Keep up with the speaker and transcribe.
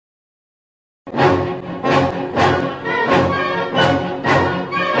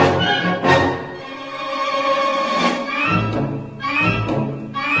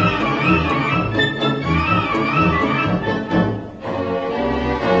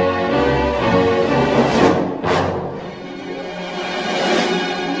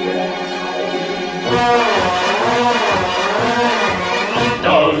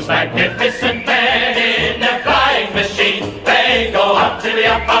magnificent men in their flying machine. They go up to the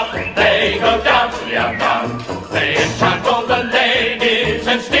up, they go down to the down. They enchant all the ladies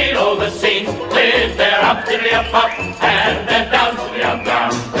and steal all the scene with their up to the up, and their down to the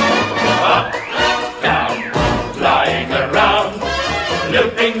down. Up, down, flying around,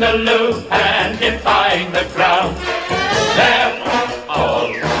 looping the loop and defying the ground. They're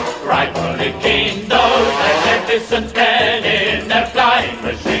all frightfully keen, those magnificent men in their flying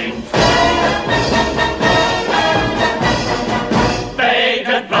machines. They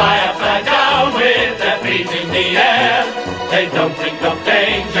can fly upside down with their feet in the air. They don't think of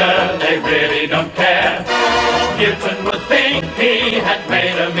danger, they really don't care. Newton would think he had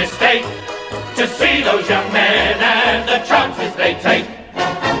made a mistake to see those young men and the chances they take.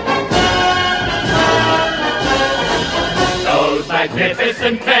 Those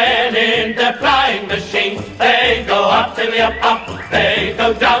magnificent men in their flying machines, they go up to the up, they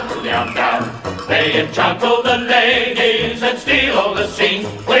go down to the down. They enchant all the ladies and steal all the scene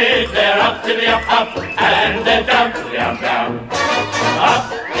with their up to the up, and their down to the down. Up,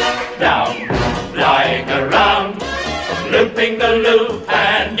 down, flying around, looping the loop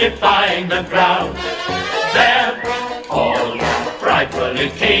and defying the ground. They're all frightfully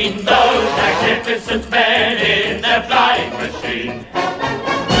keen, those magnificent men in their flying machine.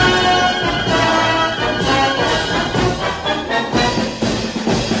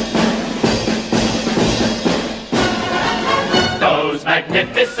 Those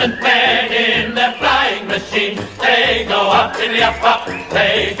magnificent men in their flying machine, they go up to the up,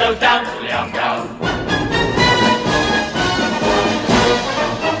 they go down to the down.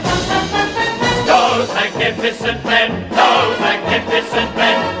 Those magnificent men, those magnificent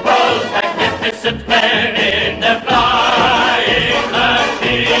men, those magnificent men